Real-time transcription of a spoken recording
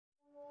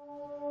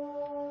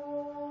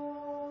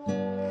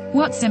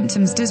What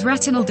symptoms does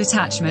retinal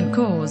detachment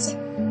cause?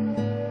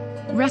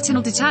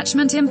 Retinal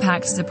detachment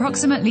impacts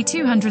approximately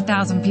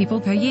 200,000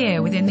 people per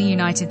year within the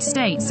United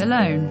States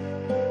alone.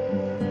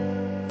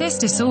 This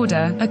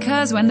disorder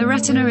occurs when the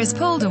retina is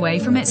pulled away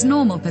from its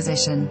normal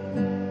position.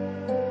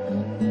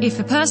 If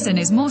a person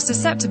is more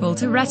susceptible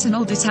to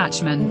retinal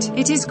detachment,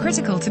 it is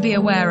critical to be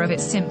aware of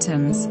its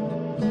symptoms.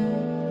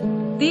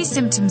 These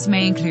symptoms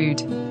may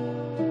include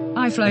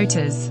eye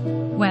floaters,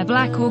 where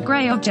black or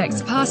gray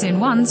objects pass in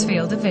one's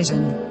field of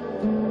vision,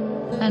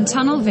 and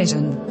tunnel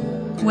vision,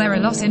 where a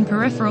loss in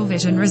peripheral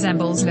vision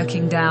resembles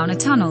looking down a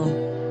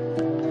tunnel.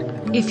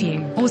 If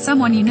you, or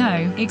someone you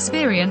know,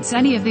 experience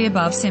any of the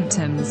above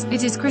symptoms,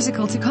 it is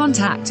critical to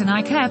contact an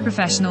eye care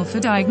professional for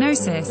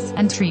diagnosis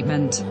and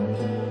treatment.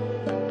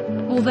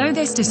 Although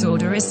this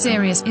disorder is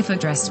serious if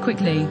addressed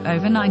quickly,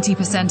 over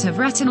 90% of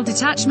retinal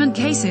detachment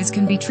cases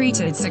can be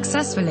treated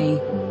successfully.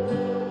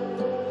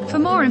 For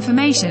more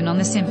information on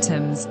the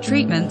symptoms,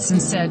 treatments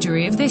and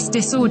surgery of this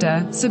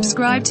disorder,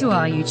 subscribe to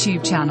our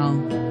YouTube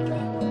channel.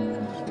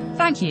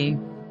 Thank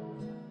you.